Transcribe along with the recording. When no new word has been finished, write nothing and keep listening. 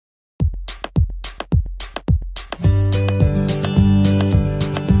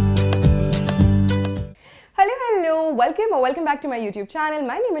welcome back to my YouTube channel.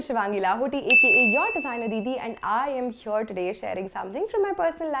 My name is Shivangi Lahoty, aka your designer Didi, and I am here today sharing something from my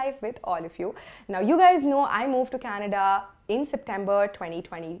personal life with all of you. Now, you guys know I moved to Canada in September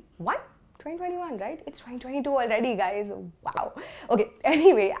 2021. 2021, right? It's 2022 already, guys. Wow. Okay,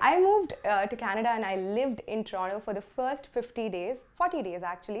 anyway, I moved to Canada and I lived in Toronto for the first 40 days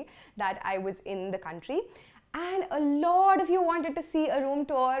actually, that I was in the country. And a lot of you wanted to see a room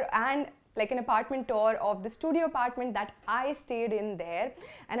tour and like an apartment tour of the studio apartment that I stayed in there.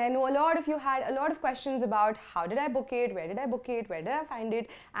 And I know a lot of you had a lot of questions about how did I book it, where did I book it, where did I find it,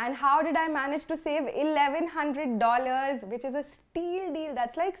 and how did I manage to save $1,100, which is a steal deal.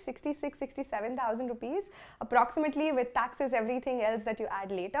 That's like 67,000 rupees approximately, with taxes, everything else that you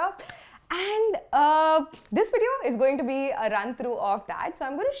add later. And this video is going to be a run through of that. So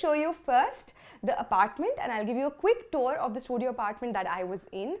I'm going to show you first the apartment and I'll give you a quick tour of the studio apartment that I was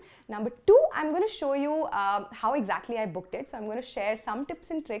in. Number two, I'm going to show you how exactly I booked it. So I'm going to share some tips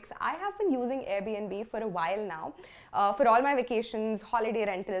and tricks. I have been using Airbnb for a while now for all my vacations, holiday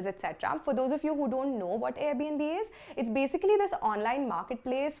rentals, etc. For those of you who don't know what Airbnb is, it's basically this online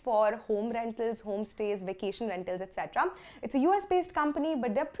marketplace for home rentals, homestays, vacation rentals, etc. It's a US based company,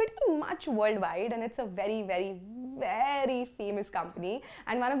 but they're pretty much worldwide, and it's a very, very, very famous company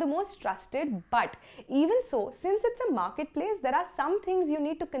and one of the most trusted. But even so, since it's a marketplace, there are some things you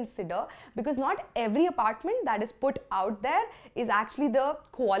need to consider, because not every apartment that is put out there is actually the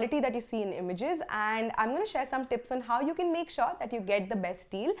quality that you see in images. And I'm going to share some tips on how you can make sure that you get the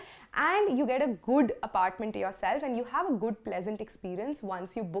best deal and you get a good apartment to yourself and you have a good, pleasant experience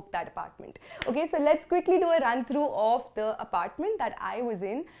once you book that apartment. Okay, so let's quickly do a run through of the apartment that I was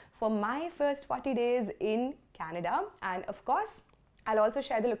in for my first 40 days in Canada. And of course, I'll also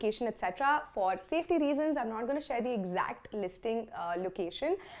share the location, etc. For safety reasons, I'm not going to share the exact listing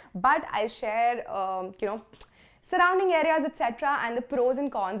location, but I'll share, surrounding areas, etc. and the pros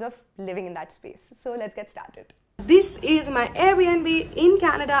and cons of living in that space. So let's get started. This is my Airbnb in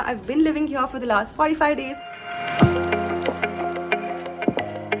Canada. I've been living here for the last 45 days.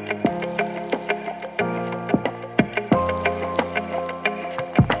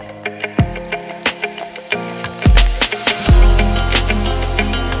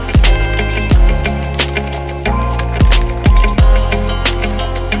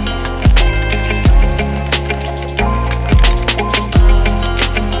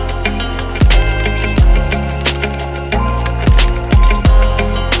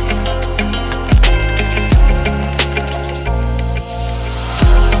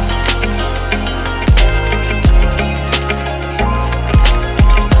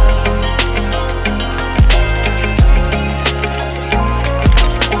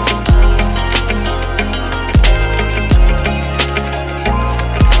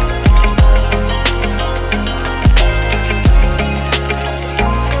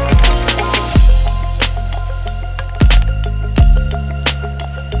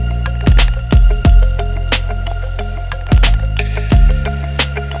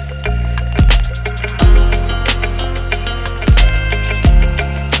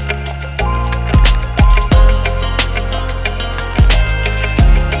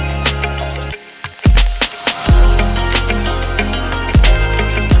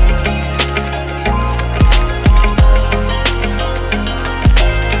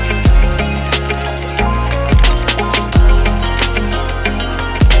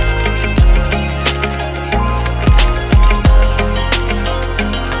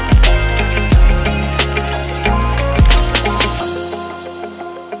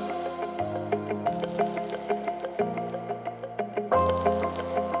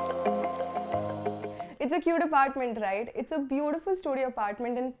 It's a cute apartment, right? It's a beautiful studio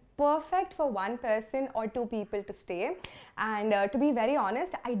apartment and perfect for one person or two people to stay. And to be very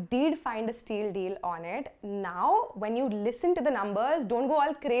honest, I did find a steal deal on it. Now, when you listen to the numbers, don't go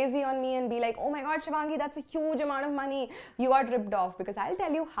all crazy on me and be like, oh my God, Shivangi, that's a huge amount of money. You got ripped off. Because I'll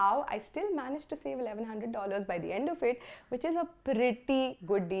tell you how I still managed to save $1,100 by the end of it, which is a pretty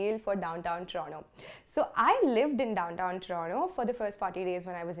good deal for downtown Toronto. So I lived in downtown Toronto for the first 40 days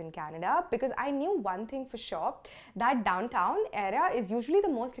when I was in Canada, because I knew one thing for sure, that downtown area is usually the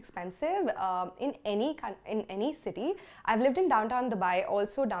most expensive in any city. I've lived in downtown Dubai,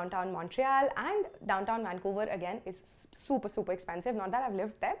 also downtown Montreal, and downtown Vancouver again is super, super expensive. Not that I've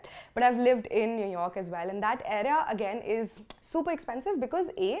lived there, but I've lived in New York as well. And that area again is super expensive because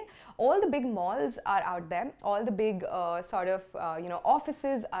all the big malls are out there, all the big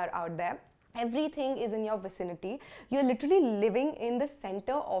offices are out there. Everything is in your vicinity. You're literally living in the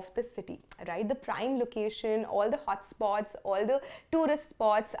center of the city, right? The prime location, all the hot spots, all the tourist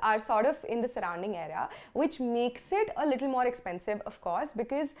spots are sort of in the surrounding area, which makes it a little more expensive, of course,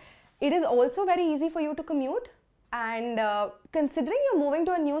 because it is also very easy for you to commute. And considering you're moving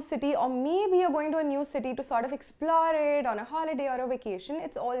to a new city, or maybe you're going to a new city to sort of explore it on a holiday or a vacation,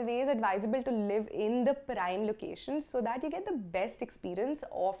 it's always advisable to live in the prime location so that you get the best experience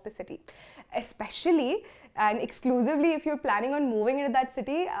of the city. Especially and exclusively if you're planning on moving into that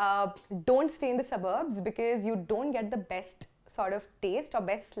city, don't stay in the suburbs, because you don't get the best sort of taste or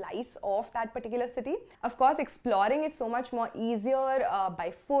best slice of that particular city. Of course, exploring is so much more easier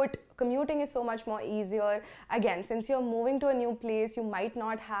by foot. Commuting is so much more easier. Again, since you're moving to a new place, you might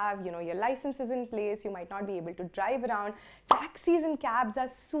not have, your licenses in place. You might not be able to drive around. Taxis and cabs are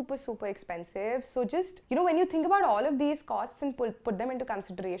super, super expensive. So just, when you think about all of these costs and put them into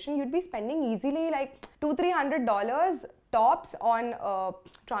consideration, you'd be spending easily like $200-300 tops on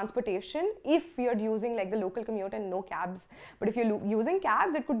transportation if you're using like the local commute and no cabs. But if you're using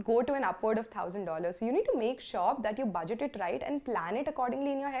cabs, it could go to an upward of $1,000. So you need to make sure that you budget it right and plan it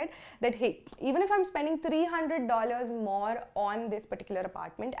accordingly in your head, that hey, even if I'm spending $300 more on this particular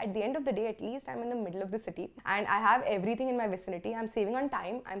apartment, at the end of the day, at least I'm in the middle of the city and I have everything in my vicinity. I'm saving on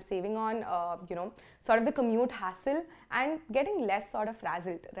time, I'm saving on sort of the commute hassle and getting less sort of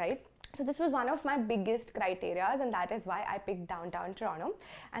frazzled, right? So this was one of my biggest criterias, and that is why I picked downtown Toronto,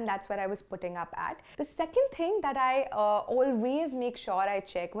 and that's where I was putting up at. The second thing that I always make sure I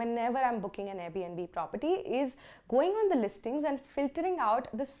check whenever I'm booking an Airbnb property is going on the listings and filtering out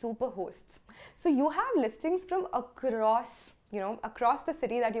the super hosts. So you have listings from across the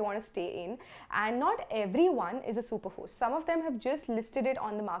city that you want to stay in, and not everyone is a super host. Some of them have just listed it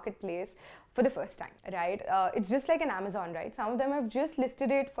on the marketplace for the first time, right? It's just like an Amazon, right? Some of them have just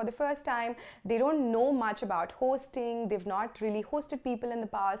listed it for the first time. They don't know much about hosting. They've not really hosted people in the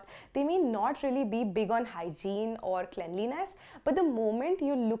past. They may not really be big on hygiene or cleanliness, but the moment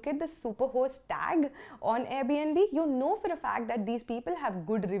you look at the superhost tag on Airbnb, you know for a fact that these people have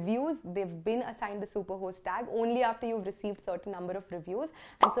good reviews. They've been assigned the superhost tag only after you've received certain number of reviews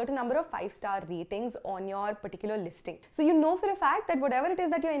and certain number of 5-star ratings on your particular listing. So you know for a fact that whatever it is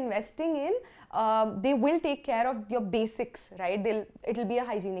that you're investing in, they will take care of your basics, right? It'll be a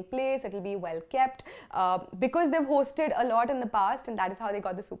hygienic place, it'll be well kept, because they've hosted a lot in the past, and that is how they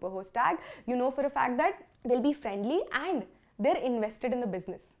got the superhost tag. You know for a fact that they'll be friendly and they're invested in the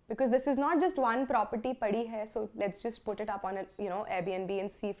business, because this is not just one property padi hai, so let's just put it up on a Airbnb and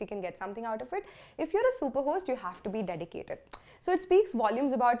see if we can get something out of it. If you're a superhost, you have to be dedicated. So it speaks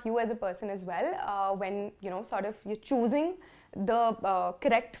volumes about you as a person as well, when sort of you're choosing the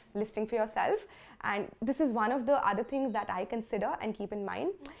correct listing for yourself. And this is one of the other things that I consider and keep in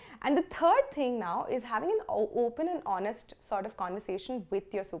mind. And the third thing now is having an open and honest sort of conversation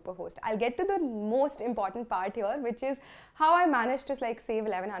with your superhost. I'll get to the most important part here, which is how I managed to like save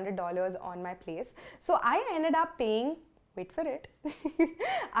 $1,100 on my place. So I ended up paying, wait for it,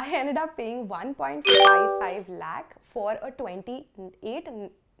 I ended up paying 1.55 lakh for a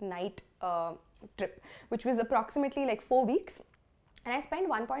 28-night trip, which was approximately like 4 weeks. And I spent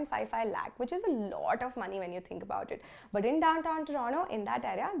 1.55 lakh, which is a lot of money when you think about it. But in downtown Toronto, in that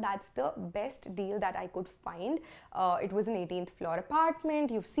area, that's the best deal that I could find. It was an 18th floor apartment.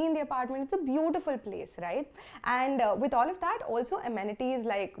 You've seen the apartment. It's a beautiful place, right? And with all of that, also amenities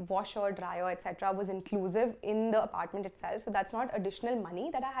like washer, dryer, etc. was inclusive in the apartment itself. So that's not additional money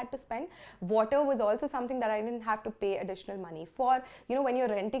that I had to spend. Water was also something that I didn't have to pay additional money for. When you're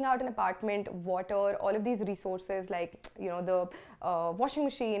renting out an apartment, water, all of these resources like, the washing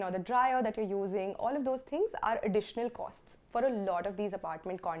machine or the dryer that you're using, all of those things are additional costs for a lot of these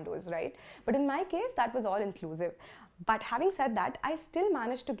apartment condos, right? But in my case, that was all inclusive. But having said that, I still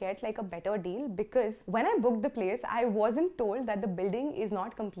managed to get like a better deal, because when I booked the place, I wasn't told that the building is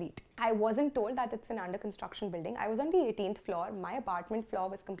not complete. I wasn't told that it's an under construction building. I was on the 18th floor. My apartment floor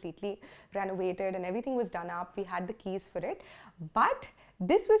was completely renovated and everything was done up. We had the keys for it. But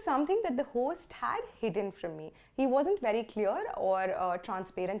this was something that the host had hidden from me. He wasn't very clear or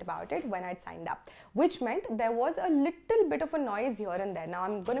transparent about it when I'd signed up, which meant there was a little bit of a noise here and there. Now,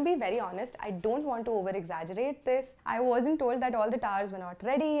 I'm going to be very honest. I don't want to over-exaggerate this. I wasn't told that all the towers were not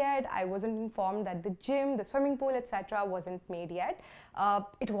ready yet. I wasn't informed that the gym, the swimming pool, etc. wasn't made yet.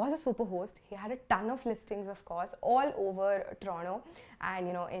 It was a super host. He had a ton of listings, of course, all over Toronto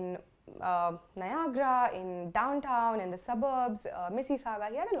and, in Niagara, in downtown, in the suburbs, Mississauga.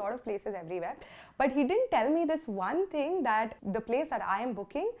 He had a lot of places everywhere. But he didn't tell me this one thing, that the place that I am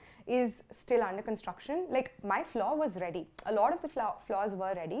booking is still under construction. Like, my floor was ready. A lot of the floors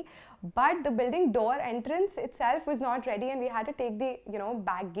were ready, but the building door entrance itself was not ready, and we had to take the,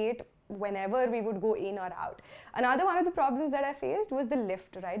 back gate whenever we would go in or out. Another one of the problems that I faced was the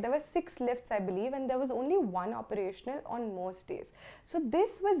lift, right? There were 6 lifts, I believe, and there was only 1 operational on most days. So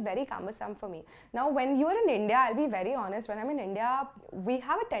this was very cumbersome for me. Now, when you're in India, I'll be very honest, when I'm in India, we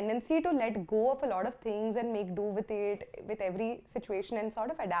have a tendency to let go of a lot of things and make do with it, with every situation, and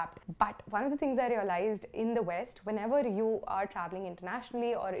sort of adapt. But one of the things I realized in the West, whenever you are traveling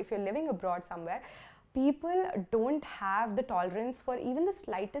internationally, or if you're living abroad somewhere, people don't have the tolerance for even the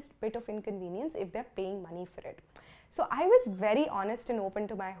slightest bit of inconvenience if they're paying money for it. So I was very honest and open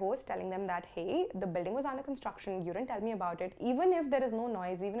to my host, telling them that, hey, the building was under construction, you didn't tell me about it. Even if there is no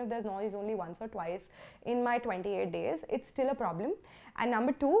noise, even if there's noise only once or twice in my 28 days, it's still a problem. And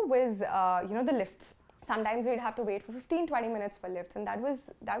number 2 was, the lifts. Sometimes we'd have to wait for 15-20 minutes for lifts, and that was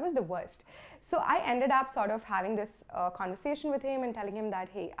the worst. So I ended up sort of having this conversation with him and telling him that,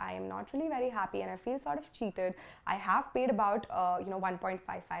 hey, I am not really very happy and I feel sort of cheated. I have paid about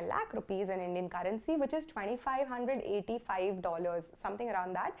 1.55 lakh rupees in Indian currency, which is $2,585, something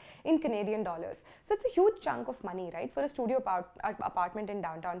around that, in Canadian dollars. So it's a huge chunk of money, right, for a studio apartment in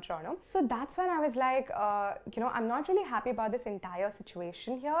downtown Toronto. So that's when I was like, I'm not really happy about this entire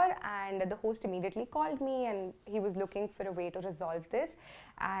situation here. And the host immediately called me, and he was looking for a way to resolve this.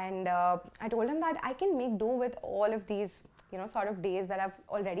 And I told him that I can make do with all of these sort of days that I've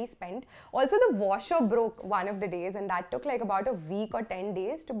already spent. Also, the washer broke one of the days, and that took like about a week or 10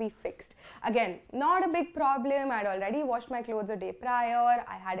 days to be fixed. Again, not a big problem. I'd already washed my clothes a day prior.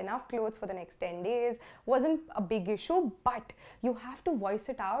 I had enough clothes for the next 10 days. Wasn't a big issue, but you have to voice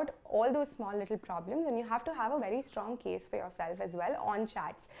it out, all those small little problems, and you have to have a very strong case for yourself as well on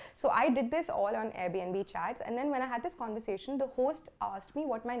chats. So I did this all on Airbnb chats, and then when I had this conversation, the host asked me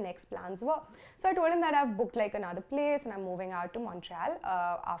what my next plans were. So I told him that I've booked like another place and I'm moving out to Montreal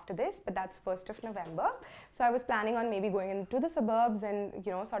after this, but that's 1st of November. So I was planning on maybe going into the suburbs and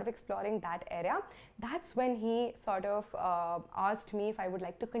sort of exploring that area. That's when he sort of asked me if I would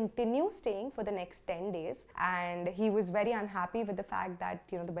like to continue staying for the next 10 days, and he was very unhappy with the fact that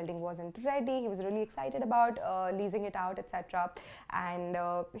the building wasn't ready. He was really excited about leasing it out, etc., and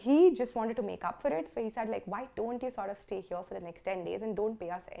he just wanted to make up for it. So he said, like, why don't you sort of stay here for the next 10 days and don't pay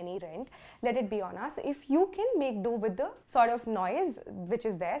us any rent, let it be on us. If you can make do with the sort of noise which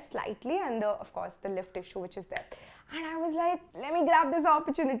is there slightly, and of course the lift issue which is there. And I was like, let me grab this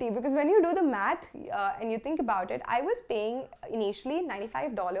opportunity, because when you do the math and you think about it, I was paying initially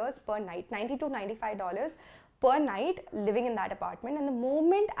 $95 per night, $90 to $95 per night living in that apartment. And the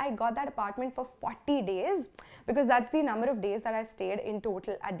moment I got that apartment for 40 days, because that's the number of days that I stayed in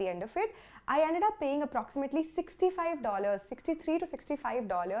total at the end of it, I ended up paying approximately $65, $63 to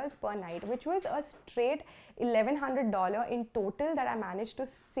 $65 per night, which was a straight $1,100 in total that I managed to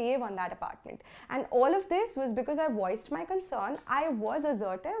save on that apartment. And all of this was because I voiced my concern. I was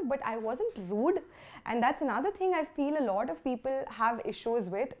assertive, but I wasn't rude. And that's another thing I feel a lot of people have issues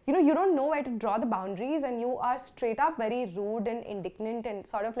with. You don't know where to draw the boundaries, and you are straight up very rude and indignant and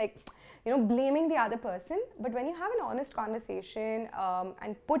sort of like, blaming the other person. But when you have an honest conversation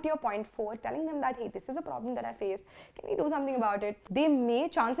and put your point forward, telling them that, hey, this is a problem that I faced, can we do something about it?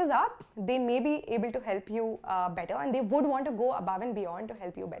 Chances are, they may be able to help you better, and they would want to go above and beyond to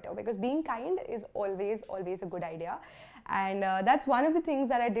help you better, because being kind is always a good idea. And that's one of the things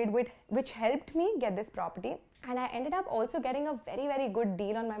that I did which helped me get this property. And I ended up also getting a very, very good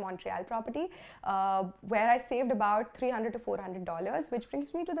deal on my Montreal property, where I saved about $300 to $400, which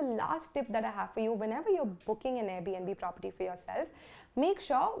brings me to the last tip that I have for you. Whenever you're booking an Airbnb property for yourself, make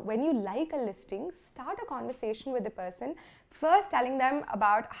sure when you like a listing, start a conversation with the person, first telling them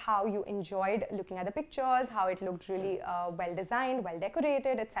about how you enjoyed looking at the pictures, how it looked really well designed, well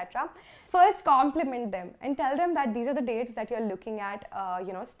decorated, etc. First, compliment them and tell them that these are the dates that you're looking at,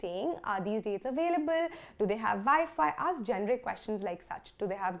 staying. Are these dates available? Do they have Wi-Fi? Ask generic questions like such. Do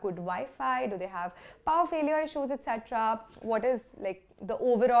they have good Wi-Fi? Do they have power failure issues, etc.? What is like the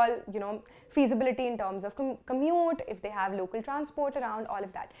overall, feasibility in terms of commute, if they have local transport around, all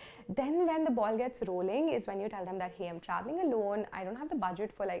of that. Then when the ball gets rolling is when you tell them that, hey, I'm traveling alone, I don't have the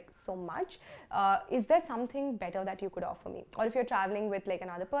budget for like so much. Is there something better that you could offer me? Or if you're traveling with like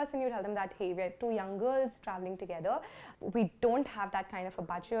another person, you tell them that, hey, we're 2 young girls traveling together. We don't have that kind of a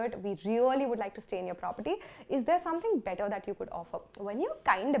budget. We really would like to stay in your property. Is there something better that you could offer? When you're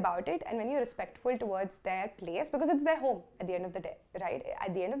kind about it and when you're respectful towards their place, because it's their home at the end of the day, right? right?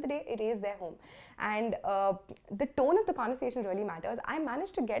 At the end of the day, it is their home. And the tone of the conversation really matters. I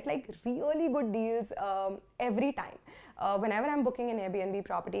managed to get like really good deals every time. Whenever I'm booking an Airbnb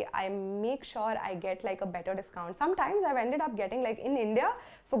property, I make sure I get like a better discount. Sometimes I've ended up getting, like in India,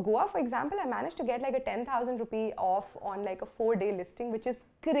 for Goa, for example, I managed to get like a 10,000 rupee off on like a 4-day listing, which is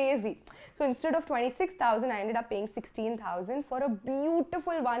crazy. So instead of 26,000, I ended up paying 16,000 for a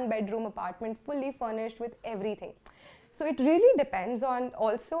beautiful 1-bedroom apartment, fully furnished with everything. So it really depends on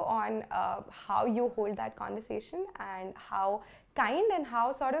how you hold that conversation and how kind and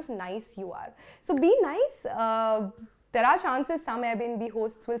how sort of nice you are. So be nice. There are chances some Airbnb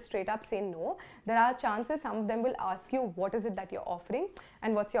hosts will straight up say no. There are chances some of them will ask you what is it that you're offering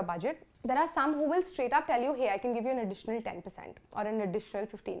and what's your budget. There are some who will straight up tell you, hey, I can give you an additional 10% or an additional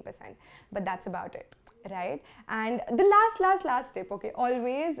 15%, but that's about it, right? And the last tip, okay,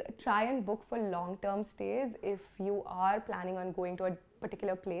 always try and book for long-term stays if you are planning on going to a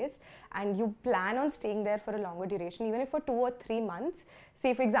particular place and you plan on staying there for a longer duration, even if for 2 or 3 months.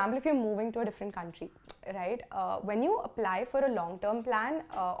 Say, for example, if you're moving to a different country, right? When you apply for a long-term plan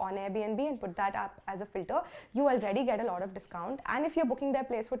on Airbnb and put that up as a filter, you already get a lot of discount. And if you're booking their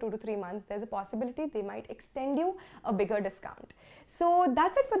place for 2 to 3 months, there's a possibility they might extend you a bigger discount. So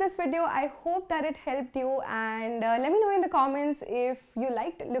that's it for this video. I hope that it helped you, and let me know in the comments if you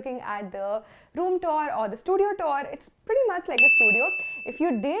liked looking at the room tour or the studio tour. It's pretty much like a studio. If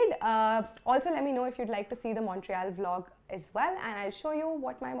you did, also let me know if you'd like to see the Montreal vlog as well, and I'll show you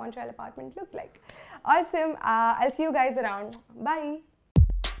what my Montreal apartment looked like. Awesome. I'll see you guys around. Bye.